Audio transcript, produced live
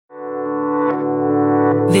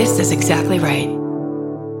This is exactly right.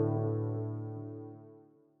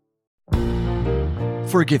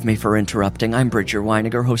 Forgive me for interrupting. I'm Bridger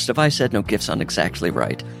Weiniger, host of I Said No Gifts on Exactly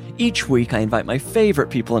Right. Each week, I invite my favorite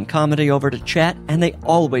people in comedy over to chat, and they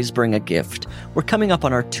always bring a gift. We're coming up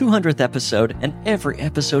on our 200th episode, and every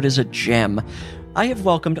episode is a gem. I have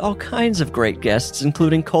welcomed all kinds of great guests,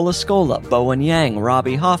 including Cola Scola, Bowen Yang,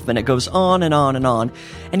 Robbie Hoffman. It goes on and on and on.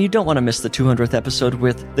 And you don't want to miss the 200th episode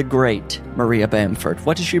with the great Maria Bamford.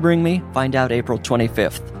 What does she bring me? Find out April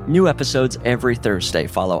 25th. New episodes every Thursday.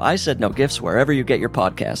 Follow I Said No Gifts wherever you get your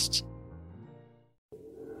podcasts.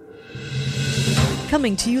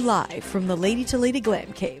 Coming to you live from the Lady to Lady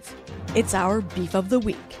Glam Cave, it's our Beef of the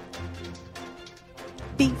Week.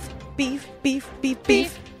 Beef, beef, beef, beef,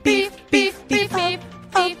 beef, beef, beef, beef, beef,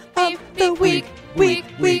 of the week, week,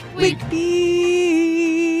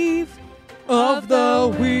 beef of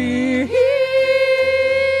the week.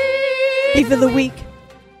 Beef of the week.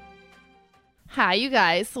 Hi, you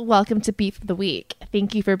guys. Welcome to Beef of the Week.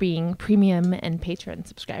 Thank you for being premium and patron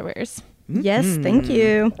subscribers. Yes, thank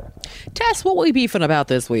you. Tess, what are we beefing about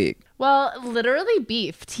this week? Well, literally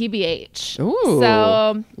beef, TBH. Ooh,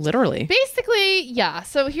 so literally. Basically, yeah.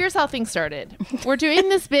 So here's how things started. We're doing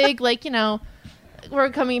this big, we're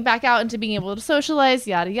coming back out into being able to socialize,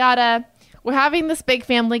 yada, yada. We're having this big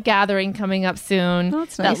family gathering coming up soon. Oh,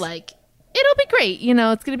 that's nice. It'll be great.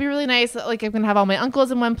 It's going to be really nice. Like, I'm going to have all my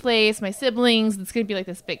uncles in one place, my siblings. It's going to be like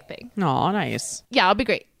this big thing. Oh, nice. Yeah, it'll be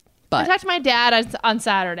great. But I talked to my dad on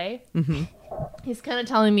Saturday. Mm-hmm. He's kind of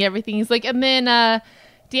telling me everything. He's like, and then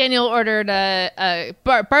Daniel ordered a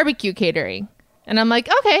barbecue catering. And I'm like,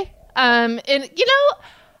 okay. I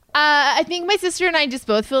think my sister and I just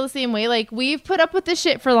both feel the same way. Like, we've put up with this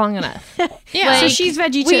shit for long enough. Yeah. So she's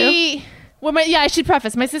veggie too? I should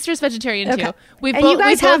preface. My sister's vegetarian too. You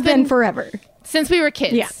guys have been forever. Since we were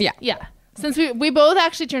kids. Yeah. Since we both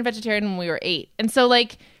actually turned vegetarian when we were 8. And so,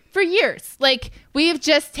 for years, we've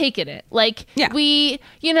just taken it. We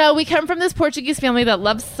come from this Portuguese family that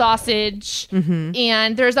loves sausage,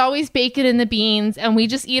 and there's always bacon in the beans, and we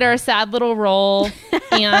just eat our sad little roll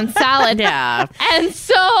and salad. Yeah. And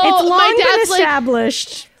so it's my dad's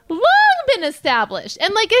long been established.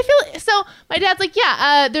 And I feel so my dad's like,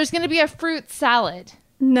 yeah, there's going to be a fruit salad.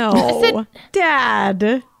 No. I said, Dad.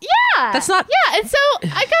 Yeah. That's not. Yeah. And so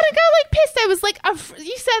I got pissed. I was like,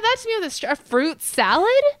 you said that to me with a fruit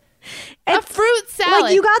salad? A fruit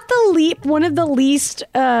salad. You got one of the least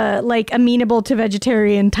amenable to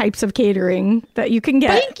vegetarian types of catering that you can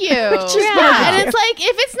get. Thank you. Which is and it's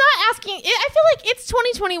if it's not asking, I feel like it's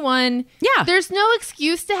 2021. Yeah. There's no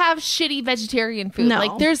excuse to have shitty vegetarian food.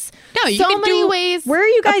 No. There's you so can many ways. Where are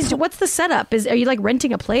you guys? What's the setup? Are you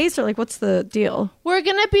renting a place or what's the deal? We're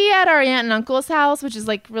going to be at our aunt and uncle's house, which is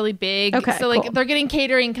really big. Okay, so cool. They're getting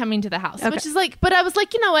catering coming to the house, Okay. which is but I was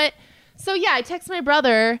like, you know what? So yeah, I text my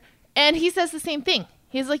brother. And he says the same thing.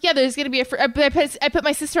 He's like, yeah, there's going to be I put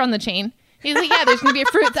my sister on the chain. He's like, yeah, there's going to be a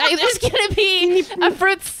fruit. There's going to be a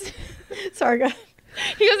fruit. Sorry, go ahead.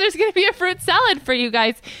 He goes, there's going to be a fruit salad for you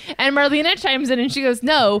guys. And Marlena chimes in and she goes,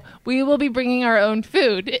 no, we will be bringing our own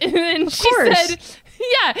food. And then she said,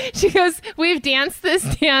 yeah, she goes, we've danced this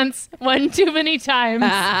dance one too many times.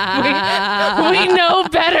 We know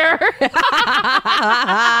better.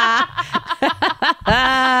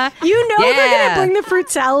 They're going to bring the fruit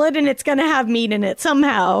salad and it's going to have meat in it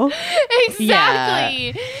somehow. Exactly.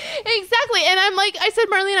 Exactly. And I said,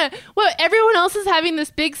 Marlena, everyone else is having this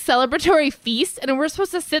big celebratory feast and we're supposed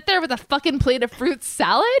to sit there with a fucking plate of fruit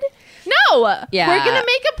salad? No. Yeah. We're going to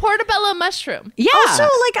make a portobello mushroom. Yeah. Also,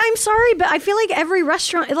 I'm sorry, but I feel like every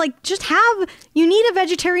restaurant, you need a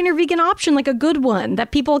vegetarian or vegan option, a good one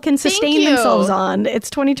that people can sustain themselves on. It's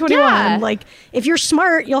 2021. Yeah. If you're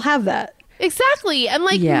smart, you'll have that. Exactly. And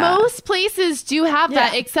most places do have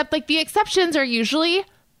that, except the exceptions are usually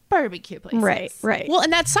barbecue places. Right. Well,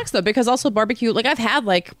 and that sucks though, because also barbecue, I've had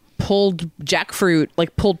pulled jackfruit,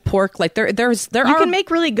 pulled pork, you can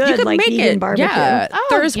make really good vegan barbecue. Yeah. Oh,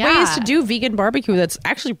 there's yeah. ways to do vegan barbecue that's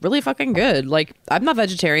actually really fucking good. I'm not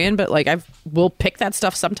vegetarian, but we'll pick that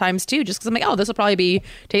stuff sometimes too, just because I'm this will probably be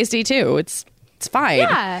tasty too. It's fine.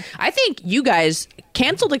 Yeah. I think you guys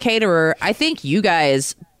canceled a caterer. I think you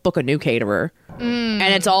guys book a new caterer, and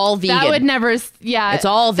it's all vegan. That would never. Yeah, it's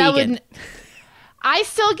all vegan. I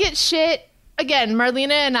still get shit. Again,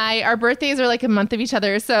 Marlena and our birthdays are a month of each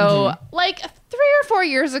other. So 3 or 4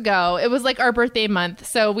 years ago, it was our birthday month.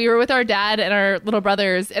 So we were with our dad and our little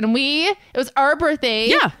brothers, and it was our birthday.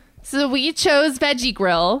 Yeah. So we chose Veggie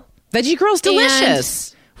Grill. Veggie Grill's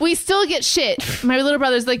delicious. We still get shit. My little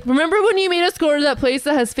brother's remember when you made us go to that place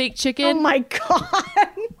that has fake chicken? Oh my God.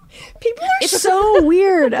 People are so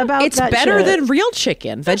weird about It's that better shit. than real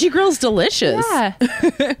chicken. Veggie Grill's delicious. Yeah.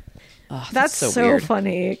 Oh, That's so weird.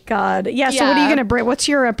 funny. God. Yeah, so what are you going to bring? What's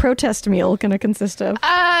your protest meal going to consist of?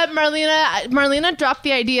 Marlena dropped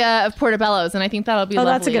the idea of portobellos, and I think that'll be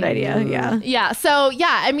lovely. That's a good idea. Yeah. Yeah. So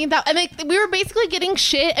yeah, I mean we were basically getting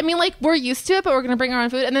shit. I mean, like, we're used to it, but we're gonna bring our own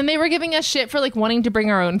food. And then they were giving us shit for like wanting to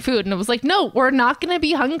bring our own food, and it was like, no, we're not gonna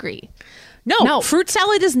be hungry. No, fruit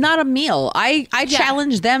salad is not a meal. I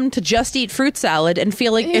challenge them to just eat fruit salad and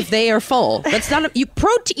feel like if they are full. That's not you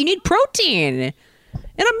need protein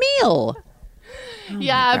in a meal.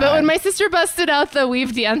 Yeah, but when my sister busted out the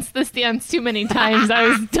 "we've danced this dance too many times," I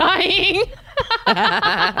was dying.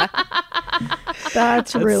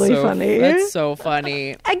 That's really funny. That's so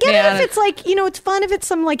funny. I get it if it's like, it's fun if it's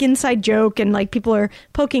some like inside joke and like people are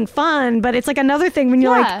poking fun, but it's like another thing when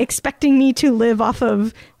you're like expecting me to live off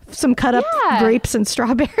of some cut up grapes and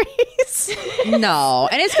strawberries. No,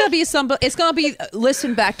 and it's gonna be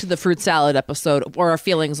listen back to the fruit salad episode or our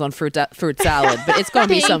feelings on fruit salad, but it's gonna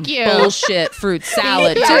be some bullshit fruit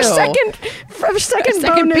salad too. Our second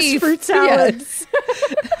bonus beef. Fruit salads.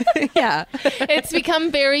 Yeah, it's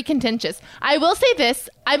become very contentious. I will say this: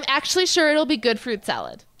 I'm actually sure it'll be good fruit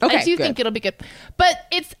salad. Okay, I do think it'll be good,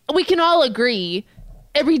 but we can all agree.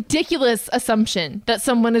 A ridiculous assumption that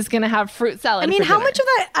someone is going to have fruit salad. I mean, how much of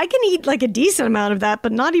that? I can eat like a decent amount of that,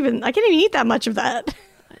 but I can't even eat that much of that.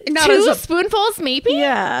 Two spoonfuls, maybe?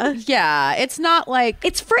 Yeah. Yeah. It's not like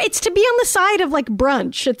it's to be on the side of like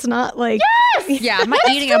brunch. It's not like yeah. I'm not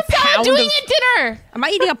eating a pound doing at dinner. I'm not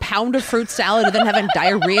eating a pound of fruit salad and then having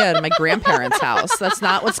diarrhea in my grandparents' house. That's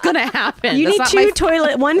not what's going to happen. You need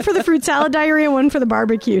two one for the fruit salad diarrhea, one for the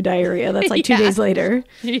barbecue diarrhea. That's like 2 days later.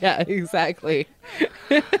 Yeah, exactly.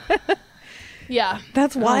 Yeah.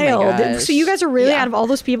 That's wild. So you guys are really out of all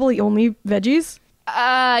those people, the only veggies?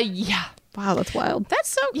 Yeah. Wow, that's wild.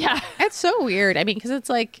 That's so weird. I mean, because it's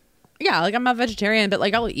like, like I'm not vegetarian, but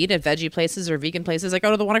like I'll eat at veggie places or vegan places. I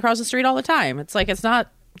go to the one across the street all the time. It's like, it's not,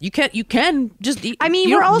 you can just eat. I mean,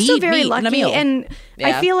 we're also very lucky, and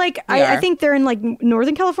I feel like I think they're in like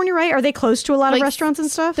Northern California, right? Are they close to a lot of restaurants and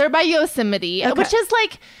stuff? They're by Yosemite, which is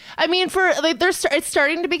like, I mean, for like, it's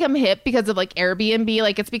starting to become hip because of like Airbnb.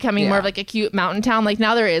 Like, it's becoming more of like a cute mountain town. Like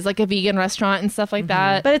now there is like a vegan restaurant and stuff like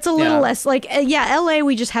that. But it's a little less like, LA,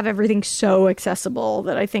 we just have everything so accessible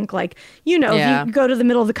that I think like, if you go to the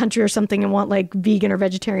middle of the country or something and want like vegan or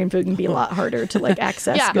vegetarian food, it can be a lot harder to like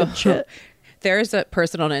access good shit. There's a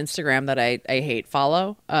person on Instagram that I hate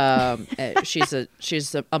follow.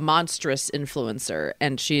 She's a monstrous influencer,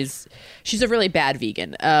 and she's a really bad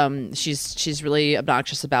vegan. She's really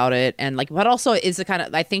obnoxious about it, and like, but also is the kind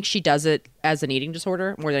of, I think she does it as an eating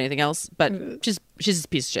disorder more than anything else. But she's a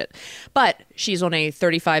piece of shit. But she's on a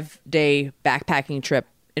 35-day backpacking trip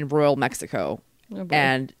in Royal Mexico,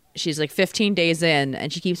 and she's like 15 days in,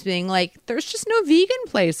 and she keeps being like, "There's just no vegan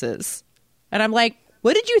places," and I'm like,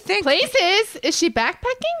 what did you think? Places? Is she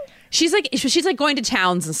backpacking? She's like going to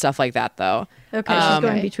towns and stuff like that, though. Okay, she's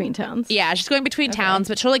going between towns. Yeah, she's going between towns,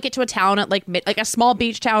 but she'll like get to a town at like a small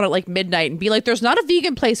beach town at like midnight and be like, "There's not a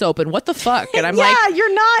vegan place open. What the fuck?" And I'm like, "Yeah,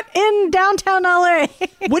 you're not in downtown LA."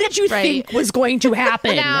 What did you think was going to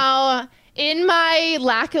happen? Now, in my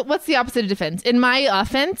what's the opposite of defense? In my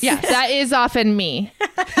offense, that is often me.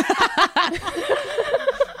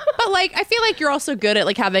 But like, I feel like you're also good at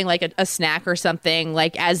like having like a snack or something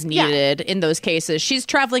like as needed in those cases. She's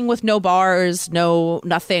traveling with no bars,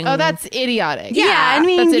 nothing. Oh, that's idiotic. Yeah, I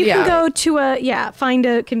mean, you can go to find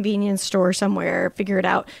a convenience store somewhere, figure it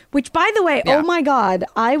out. Which, by the way, oh my God,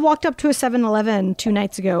 I walked up to a 7-Eleven 2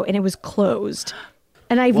 nights ago and it was closed.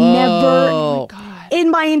 And I've never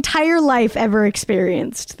in my entire life ever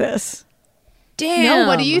experienced this. Damn. No,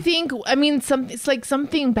 what do you think? I mean, it's like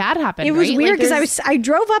something bad happened. It was right? weird because I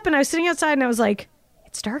drove up and I was sitting outside and I was like,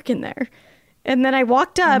 it's dark in there. And then I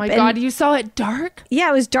walked up. Oh my God, you saw it dark? Yeah,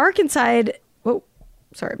 it was dark inside. Whoa,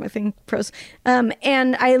 sorry, my thing froze. And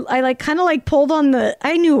I like kind of like pulled on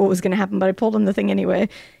I knew what was going to happen, but I pulled on the thing anyway.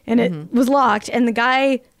 And it was locked. And the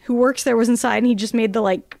guy who works there was inside and he just made the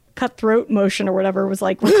like cutthroat motion or whatever, was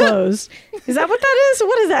like, we're closed. Is that what that is?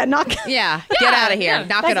 What is that? Get out of here.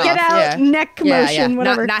 Knock it off. Get out, neck motion,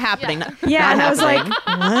 whatever. Not happening. Yeah, and I was like,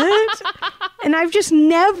 what? And I've just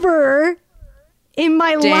never in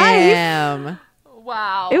my life.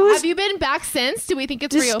 Wow. Have you been back since? Do we think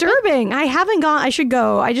it's disturbing? reopened? I haven't gone. I should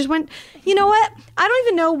go. I just went, you know what? I don't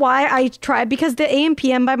even know why I tried, because the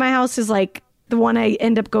AM/PM by my house is like the one I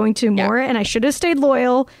end up going to more, and I should have stayed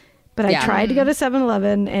loyal. But I tried to go to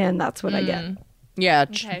 7-Eleven, and that's what I get. Yeah,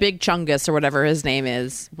 Okay. Big Chungus or whatever his name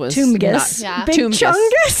is was Toomgus. nuts. Yeah. Big Toomgus.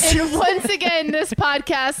 Chungus. And once again, this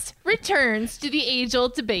podcast returns to the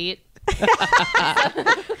age-old debate.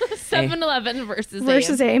 7-Eleven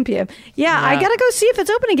versus AM PM. Yeah, I gotta go see if it's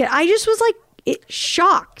open again. I just was like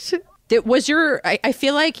shocked. It was I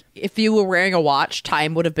feel like if you were wearing a watch,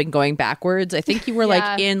 time would have been going backwards. I think you were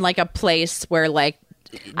like in like a place where like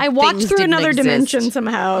I walked things through didn't another exist. dimension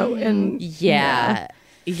somehow, and Yeah.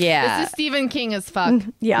 This is Stephen King as fuck.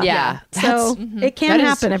 yeah. So That's- it can that is-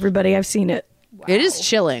 happen. Everybody, I've seen it. It is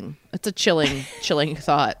chilling. It's a chilling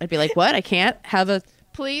thought. I'd be like, what? I can't have a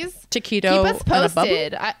Please taquito keep us and a bubble?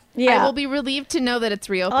 posted. I Yeah. will be relieved to know that it's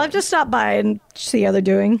reopened. I'll have to stop by and see how they're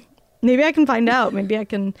doing. Maybe I can find out. Maybe I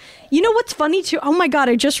can. You know what's funny too? Oh my God,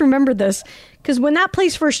 I just remembered this. Because when that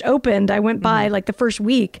place first opened, I went by like the first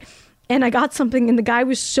week and I got something, and the guy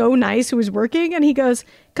was so nice who was working, and he goes,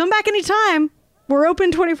 "Come back anytime. We're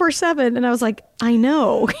open 24/7." And I was like, I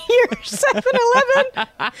know. You're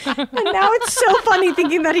 7-Eleven. And now it's so funny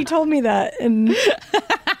thinking that he told me that. And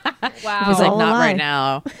wow. He's like, all a not lie. right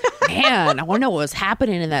now. Man, I want to know what was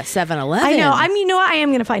happening in that 7-Eleven. I know. You know what? I am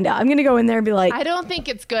going to find out. I'm going to go in there and be like, I don't think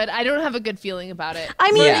it's good. I don't have a good feeling about it.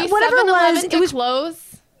 I mean, Yeah. whatever it was, 7-Eleven it to was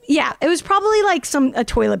close. Yeah, it was probably like a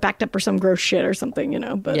toilet backed up or some gross shit or something, you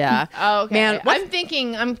know. But Yeah. Oh, okay. Man, what- I'm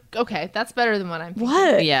thinking. Okay. That's better than what I'm thinking.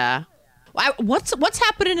 what? Yeah. What's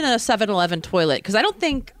happening in a 7-Eleven toilet? Because I don't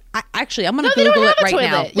think. Actually, I'm going to No, they don't Google it have a right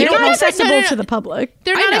now. toilet. They're don't not have- accessible no. to the public.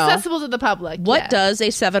 They're I not know. accessible to the public. What yet. does a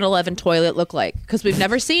 7-Eleven toilet look like? Because we've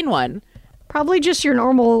never seen one. Probably just your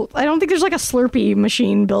normal. I don't think there's like a Slurpee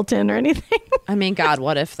machine built in or anything. I mean, God,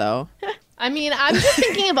 what if though? I mean, I'm just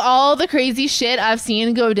thinking of all the crazy shit I've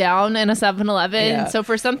seen go down in a 7-Eleven. Yeah. So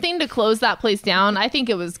for something to close that place down, I think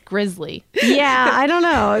it was grisly. Yeah, I don't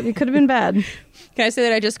know. It could have been bad. Can I say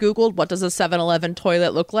that I just Googled what does a 7-Eleven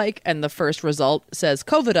toilet look like? And the first result says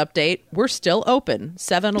COVID update. We're still open.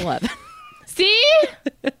 7-Eleven. See?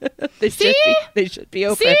 They should be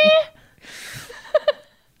open. See?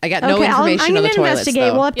 I got no Okay, information I'm on going the to toilets investigate.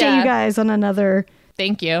 though. We'll update Yeah. you guys on another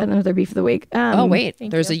Thank you. beef of the week. Oh wait,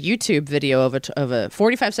 Thank there's you. a YouTube video of a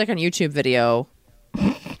 45-second YouTube video.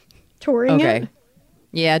 touring Okay, it.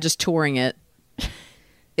 yeah, just touring it.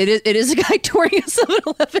 It is a guy touring a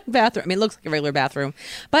 7-Eleven bathroom. I mean, it looks like a regular bathroom,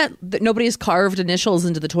 but nobody's carved initials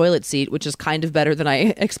into the toilet seat, which is kind of better than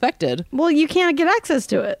I expected. Well, you can't get access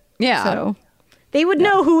to it. Yeah. So they would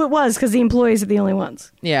know who it was because the employees are the only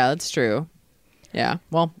ones. Yeah, that's true. Yeah,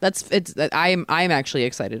 well, I'm actually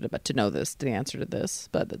excited to know the answer to this,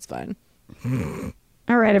 but that's fine.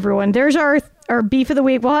 All right, everyone. There's our beef of the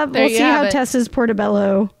week. We'll There see you have how it. Tessa's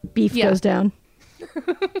Portobello beef Yeah. goes down.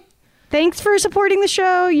 Thanks for supporting the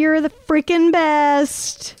show. You're the freaking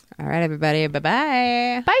best. All right, everybody, bye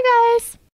bye. Bye, guys.